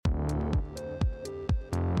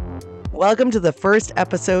Welcome to the first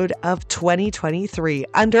episode of 2023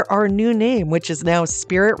 under our new name, which is now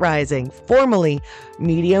Spirit Rising, formerly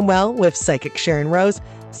Medium Well with Psychic Sharon Rose.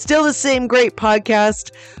 Still the same great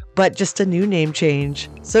podcast, but just a new name change.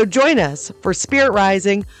 So join us for Spirit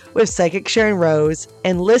Rising with Psychic Sharon Rose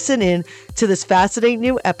and listen in to this fascinating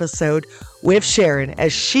new episode with Sharon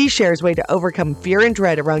as she shares ways to overcome fear and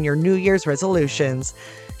dread around your New Year's resolutions.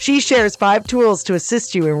 She shares 5 tools to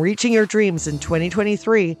assist you in reaching your dreams in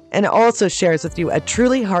 2023 and also shares with you a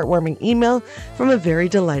truly heartwarming email from a very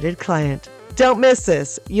delighted client. Don't miss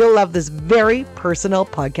this. You'll love this very personal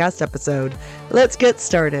podcast episode. Let's get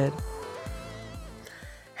started.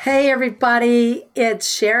 Hey everybody,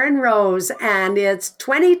 it's Sharon Rose and it's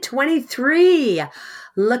 2023.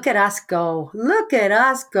 Look at us go. Look at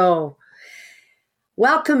us go.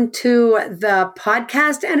 Welcome to the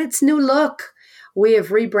podcast and its new look. We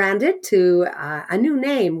have rebranded to a new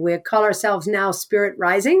name. We call ourselves now Spirit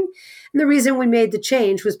Rising. And the reason we made the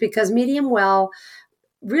change was because Medium Well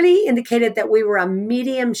really indicated that we were a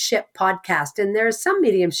mediumship podcast. And there's some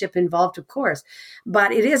mediumship involved, of course,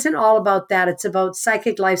 but it isn't all about that. It's about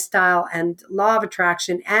psychic lifestyle and law of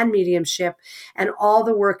attraction and mediumship and all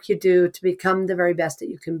the work you do to become the very best that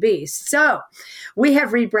you can be. So we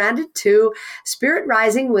have rebranded to Spirit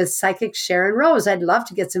Rising with Psychic Sharon Rose. I'd love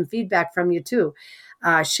to get some feedback from you too.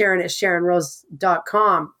 Sharon at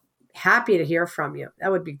SharonRose.com. Happy to hear from you.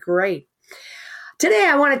 That would be great. Today,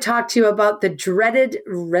 I want to talk to you about the dreaded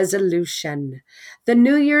resolution, the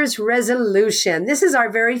New Year's resolution. This is our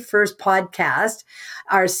very first podcast,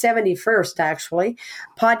 our 71st actually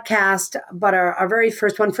podcast, but our very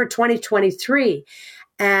first one for 2023.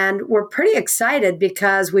 And we're pretty excited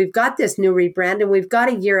because we've got this new rebrand and we've got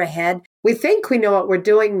a year ahead. We think we know what we're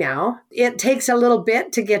doing now. It takes a little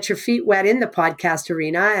bit to get your feet wet in the podcast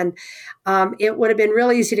arena. And it would have been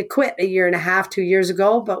real easy to quit a year and a half, 2 years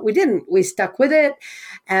ago, but we didn't. We stuck with it.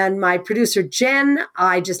 And my producer, Jen,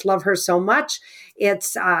 I just love her so much.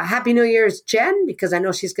 It's Happy New Year's, Jen, because I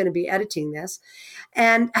know she's going to be editing this.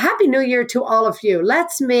 And Happy New Year to all of you.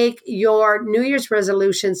 Let's make your New Year's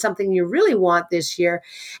resolution something you really want this year.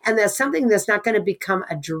 And that's something that's not going to become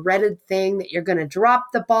a dreaded thing that you're going to drop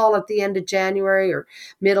the ball at the end of January or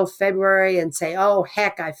middle February and say, oh,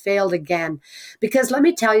 heck, I failed again. Because let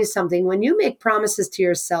me tell you something, when you make promises to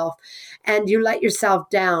yourself and you let yourself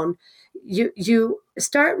down, you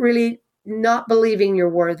start really not believing you're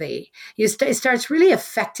worthy. It starts really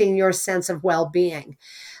affecting your sense of well-being.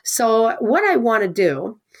 So what I want to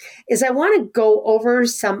do is I want to go over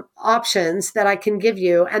some options that I can give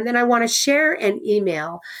you, and then I want to share an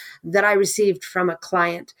email that I received from a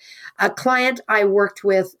client I worked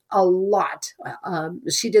with a lot.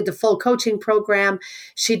 She did the full coaching program.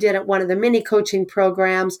 She did one of the mini coaching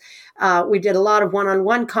programs. We did a lot of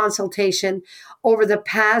one-on-one consultation over the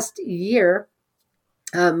past year.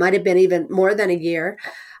 Might have been even more than a year.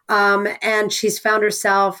 And she's found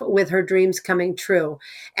herself with her dreams coming true.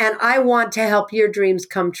 And I want to help your dreams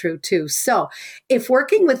come true too. So if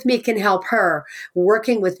working with me can help her,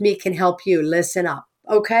 working with me can help you. Listen up.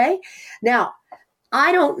 Okay? Now,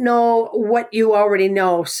 I don't know what you already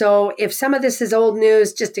know. So if some of this is old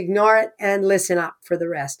news, just ignore it and listen up for the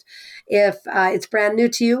rest. If it's brand new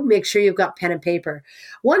to you, make sure you've got pen and paper.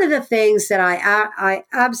 One of the things that I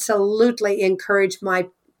absolutely encourage my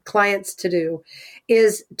clients to do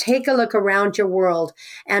is take a look around your world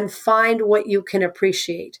and find what you can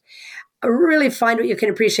appreciate. Really find what you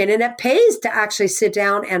can appreciate. And it pays to actually sit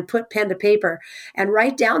down and put pen to paper and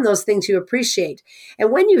write down those things you appreciate.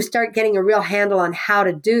 And when you start getting a real handle on how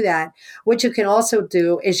to do that, what you can also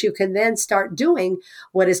do is you can then start doing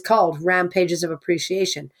what is called rampages of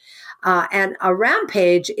appreciation. And a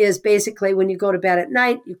rampage is basically when you go to bed at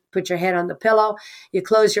night, you put your head on the pillow, you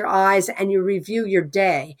close your eyes and you review your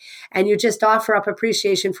day and you just offer up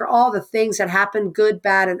appreciation for all the things that happen, good,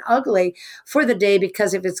 bad, and ugly for the day,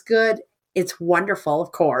 because if it's good, it's wonderful,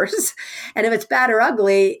 of course. And if it's bad or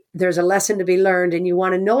ugly, there's a lesson to be learned and you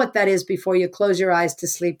want to know what that is before you close your eyes to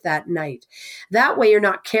sleep that night. That way you're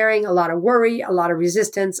not carrying a lot of worry, a lot of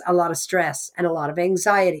resistance, a lot of stress, and a lot of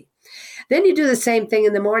anxiety. Then you do the same thing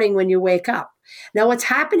in the morning when you wake up. Now, what's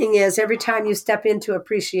happening is every time you step into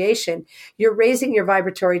appreciation, you're raising your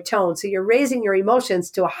vibratory tone. So you're raising your emotions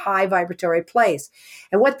to a high vibratory place.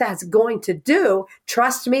 And what that's going to do,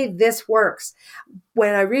 trust me, this works.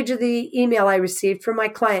 When I read you the email I received from my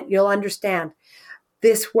client, you'll understand.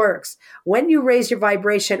 This works. When you raise your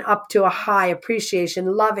vibration up to a high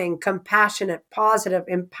appreciation, loving, compassionate, positive,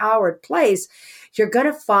 empowered place, you're going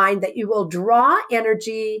to find that you will draw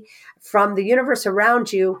energy from the universe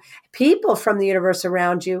around you, people from the universe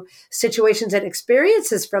around you, situations and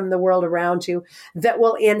experiences from the world around you that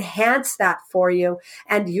will enhance that for you.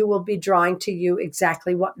 And you will be drawing to you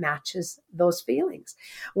exactly what matches those feelings.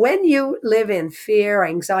 When you live in fear,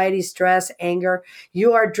 anxiety, stress, anger,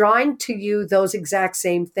 you are drawing to you those exact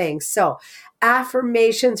same things. So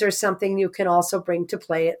affirmations are something you can also bring to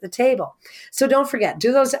play at the table. So don't forget,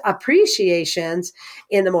 do those appreciations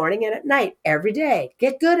in the morning and at night every day.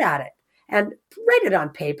 Get good at it and write it on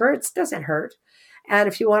paper. It doesn't hurt. And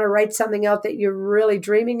if you want to write something out that you're really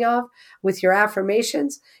dreaming of with your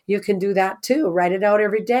affirmations, you can do that too. Write it out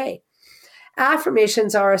every day.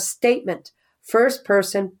 Affirmations are a statement, first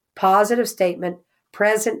person, positive statement,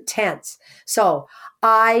 present tense. So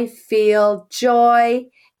I feel joy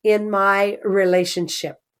in my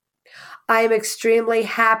relationship. I am extremely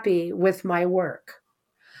happy with my work.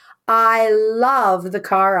 I love the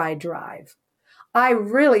car I drive. I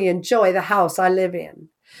really enjoy the house I live in.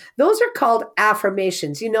 Those are called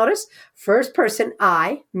affirmations. You notice first person,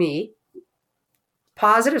 I, me,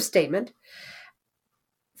 positive statement,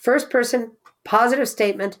 first person, positive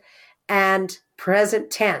statement, and present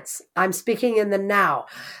tense. I'm speaking in the now.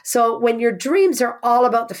 So when your dreams are all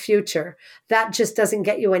about the future, that just doesn't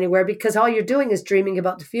get you anywhere because all you're doing is dreaming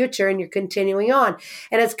about the future and you're continuing on.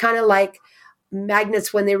 And it's kind of like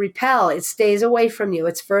magnets when they repel. It stays away from you.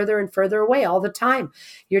 It's further and further away all the time.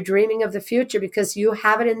 You're dreaming of the future because you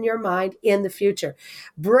have it in your mind in the future.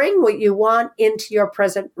 Bring what you want into your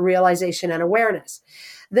present realization and awareness.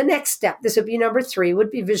 The next step, this would be number 3, would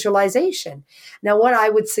be visualization. Now, what I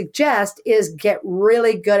would suggest is get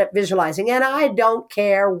really good at visualizing. And I don't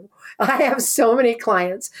care. I have so many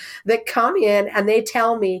clients that come in and they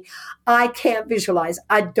tell me, I can't visualize.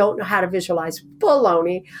 I don't know how to visualize.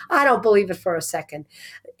 Baloney. I don't believe it for a second.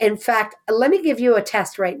 In fact, let me give you a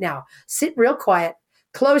test right now. Sit real quiet,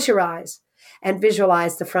 close your eyes, and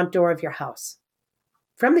visualize the front door of your house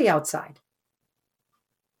from the outside.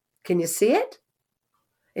 Can you see it?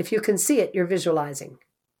 If you can see it, you're visualizing.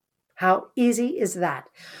 How easy is that?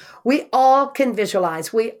 We all can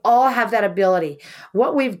visualize. We all have that ability.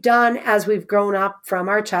 What we've done as we've grown up from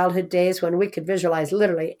our childhood days when we could visualize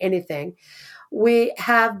literally anything, we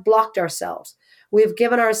have blocked ourselves. We've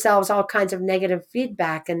given ourselves all kinds of negative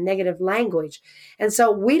feedback and negative language. And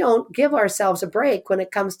so we don't give ourselves a break when it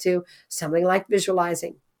comes to something like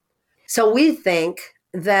visualizing. So we think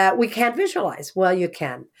that we can't visualize. Well, you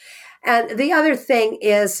can. And the other thing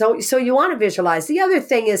is, so you want to visualize. The other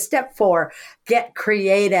thing is step 4, get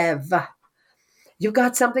creative. You've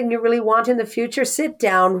got something you really want in the future, sit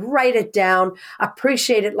down, write it down,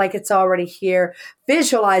 appreciate it like it's already here,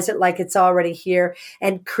 visualize it like it's already here,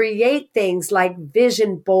 and create things like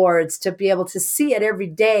vision boards to be able to see it every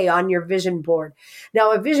day on your vision board.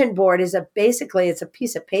 Now, a vision board is basically it's a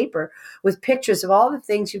piece of paper with pictures of all the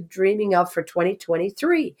things you're dreaming of for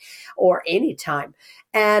 2023 or any time.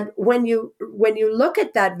 And when you look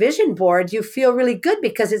at that vision board, you feel really good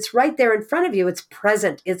because it's right there in front of you. It's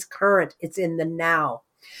present, it's current, it's in the now.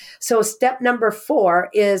 So step number 4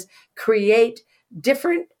 is create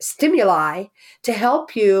different stimuli to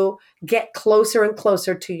help you get closer and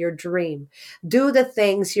closer to your dream. Do the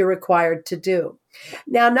things you're required to do.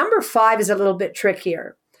 Now, number 5 is a little bit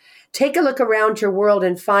trickier. Take a look around your world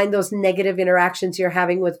and find those negative interactions you're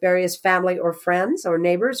having with various family or friends or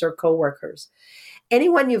neighbors or coworkers.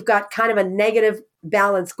 Anyone you've got kind of a negative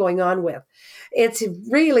balance going on with. It's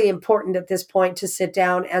really important at this point to sit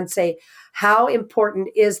down and say, how important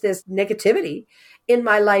is this negativity in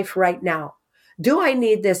my life right now? Do I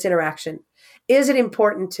need this interaction? Is it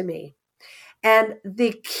important to me? And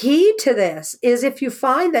the key to this is if you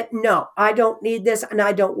find that, no, I don't need this and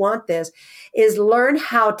I don't want this, is learn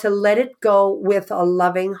how to let it go with a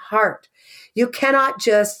loving heart. You cannot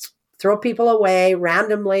just throw people away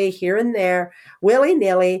randomly here and there,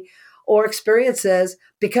 willy-nilly, or experiences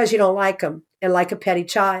because you don't like them and like a petty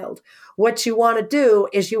child. What you want to do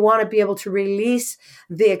is you want to be able to release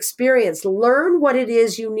the experience, learn what it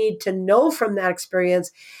is you need to know from that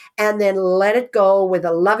experience, and then let it go with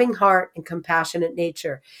a loving heart and compassionate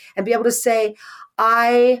nature. And be able to say,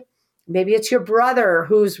 maybe it's your brother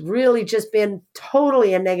who's really just been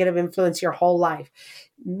totally a negative influence your whole life.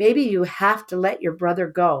 Maybe you have to let your brother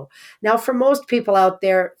go. Now, for most people out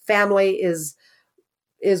there, family is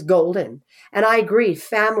golden. And I agree,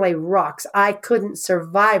 family rocks. I couldn't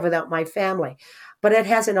survive without my family, but it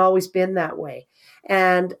hasn't always been that way.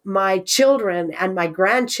 And my children and my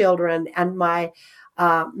grandchildren and my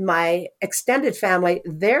extended family,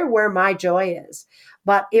 they're where my joy is.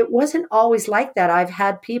 But it wasn't always like that. I've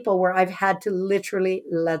had people where I've had to literally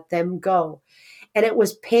let them go. And it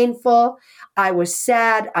was painful. I was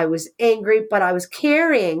sad. I was angry, but I was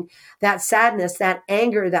carrying that sadness, that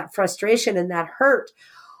anger, that frustration, and that hurt.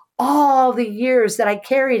 All the years that I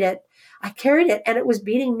carried it, and it was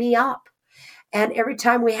beating me up. And every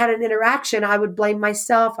time we had an interaction, I would blame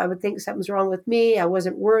myself. I would think something's wrong with me. I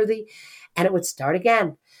wasn't worthy. And it would start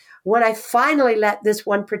again. When I finally let this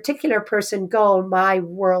one particular person go, my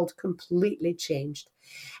world completely changed.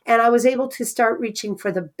 And I was able to start reaching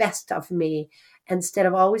for the best of me instead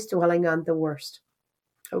of always dwelling on the worst.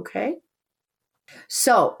 Okay?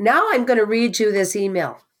 So now I'm going to read you this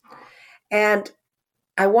email. And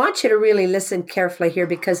I want you to really listen carefully here,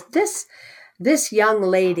 because this young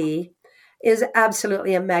lady is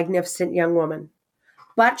absolutely a magnificent young woman,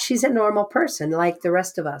 but she's a normal person like the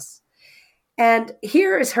rest of us. And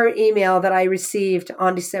here is her email that I received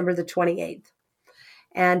on December the 28th.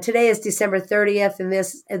 And today is December 30th, and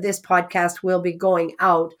this podcast will be going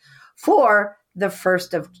out for the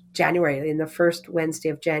 1st of January, in the first Wednesday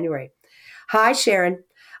of January. Hi, Sharon.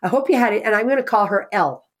 I hope you had it, and I'm going to call her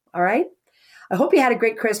Elle, all right? I hope you had a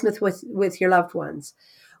great Christmas with your loved ones.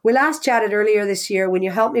 We last chatted earlier this year when you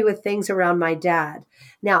helped me with things around my dad.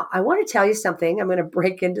 Now, I want to tell you something. I'm going to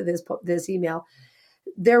break into this email.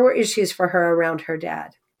 There were issues for her around her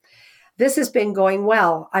dad. This has been going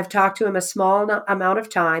well. I've talked to him a small amount of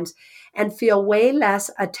times and feel way less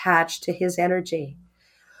attached to his energy.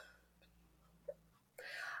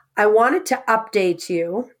 I wanted to update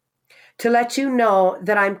you to let you know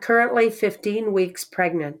that I'm currently 15 weeks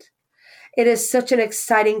pregnant. It is such an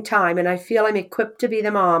exciting time, and I feel I'm equipped to be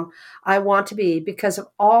the mom I want to be because of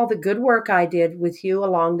all the good work I did with you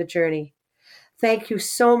along the journey. Thank you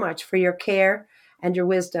so much for your care and your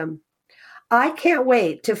wisdom. I can't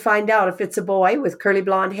wait to find out if it's a boy with curly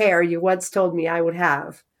blonde hair you once told me I would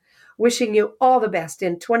have. Wishing you all the best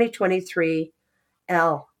in 2023,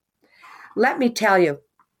 Elle. Let me tell you,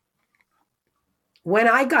 when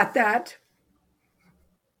I got that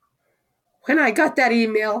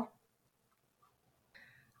email,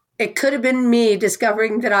 it could have been me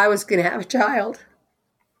discovering that I was going to have a child.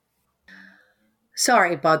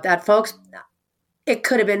 Sorry about that, folks. It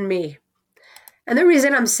could have been me. And the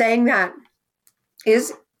reason I'm saying that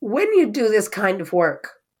is when you do this kind of work,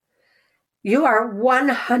 you are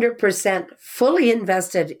 100% fully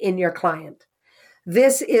invested in your client.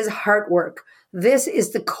 This is heart work. This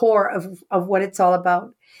is the core of what it's all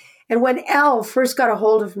about. And when Elle first got a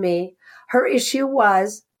hold of me, her issue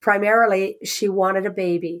was primarily she wanted a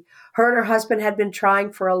baby. Her and her husband had been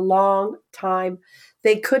trying for a long time.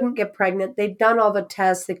 They couldn't get pregnant. They'd done all the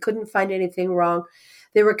tests. They couldn't find anything wrong.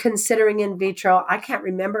 They were considering in vitro. I can't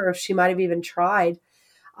remember if she might have even tried.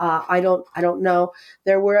 I don't know.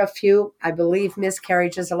 There were a few, I believe,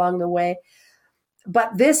 miscarriages along the way.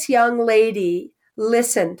 But this young lady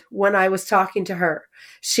listened when I was talking to her.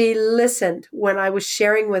 She listened when I was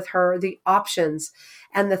sharing with her the options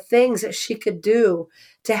and the things that she could do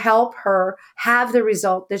to help her have the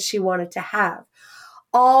result that she wanted to have.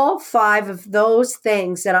 All 5 of those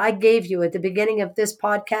things that I gave you at the beginning of this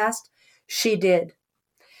podcast, she did.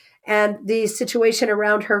 And the situation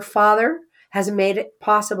around her father has made it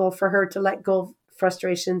possible for her to let go of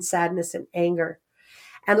frustration, sadness, and anger,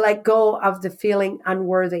 and let go of the feeling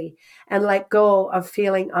unworthy, and let go of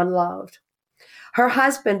feeling unloved. Her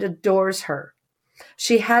husband adores her.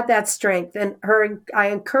 She had that strength, and I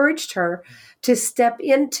encouraged her to step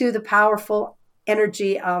into the powerful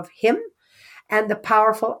energy of him and the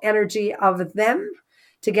powerful energy of them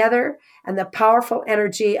together and the powerful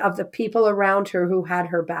energy of the people around her who had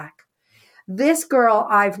her back. This girl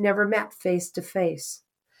I've never met face to face.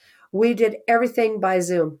 We did everything by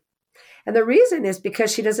Zoom. And the reason is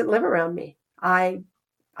because she doesn't live around me. I've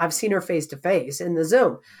seen her face to face in the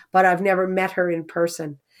Zoom, but I've never met her in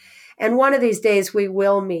person. And one of these days we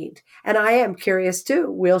will meet. And I am curious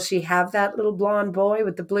too. Will she have that little blonde boy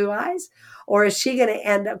with the blue eyes? Or is she going to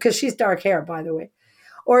end up, because she's dark hair, by the way,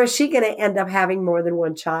 or is she going to end up having more than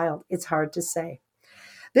one child? It's hard to say.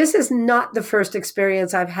 This is not the first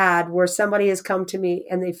experience I've had where somebody has come to me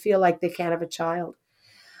and they feel like they can't have a child.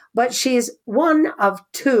 But she's one of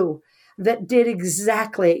 2 that did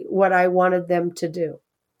exactly what I wanted them to do.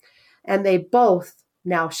 And they both,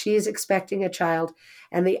 now she's expecting a child,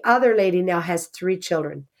 and the other lady now has 3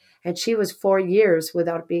 children. And she was 4 years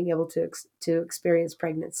without being able to experience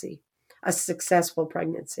pregnancy, a successful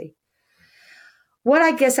pregnancy. What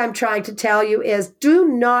I guess I'm trying to tell you is do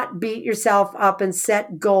not beat yourself up and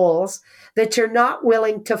set goals that you're not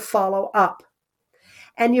willing to follow up.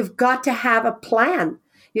 And you've got to have a plan.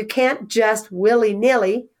 You can't just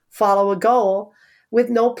willy-nilly follow a goal with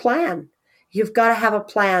no plan. You've got to have a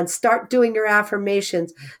plan. Start doing your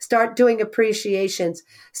affirmations. Start doing appreciations.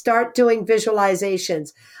 Start doing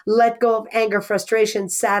visualizations. Let go of anger, frustration,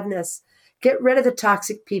 sadness. Get rid of the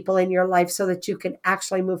toxic people in your life so that you can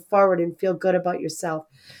actually move forward and feel good about yourself.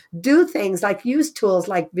 Do things like use tools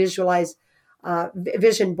like vision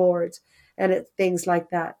boards and things like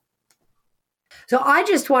that. So I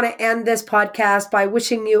just want to end this podcast by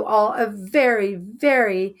wishing you all a very,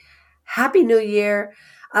 very happy new year,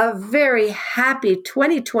 a very happy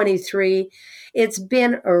 2023. It's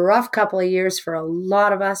been a rough couple of years for a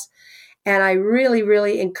lot of us. And I really,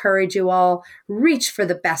 really encourage you all, reach for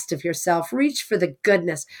the best of yourself, reach for the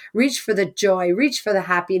goodness, reach for the joy, reach for the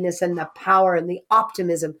happiness and the power and the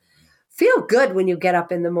optimism. Feel good when you get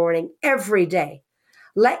up in the morning every day.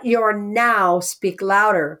 Let your now speak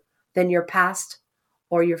louder than your past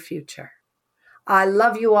or your future. I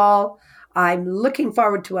love you all. I'm looking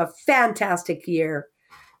forward to a fantastic year.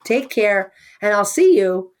 Take care, and I'll see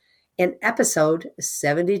you in episode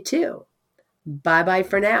 72. Bye-bye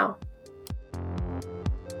for now.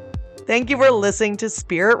 Thank you for listening to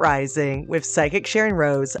Spirit Rising with Psychic Sharon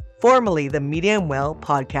Rose, formerly the Medium Well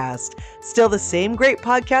podcast. Still the same great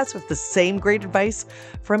podcast with the same great advice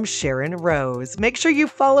from Sharon Rose. Make sure you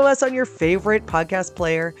follow us on your favorite podcast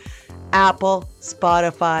player, Apple,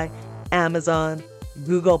 Spotify, Amazon,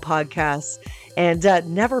 Google Podcasts, and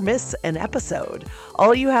never miss an episode.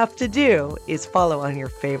 All you have to do is follow on your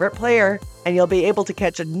favorite player, and you'll be able to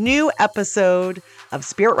catch a new episode of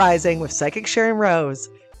Spirit Rising with Psychic Sharon Rose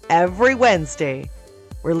every Wednesday,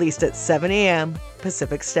 released at 7 a.m.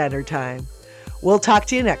 Pacific Standard Time. We'll talk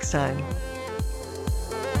to you next time.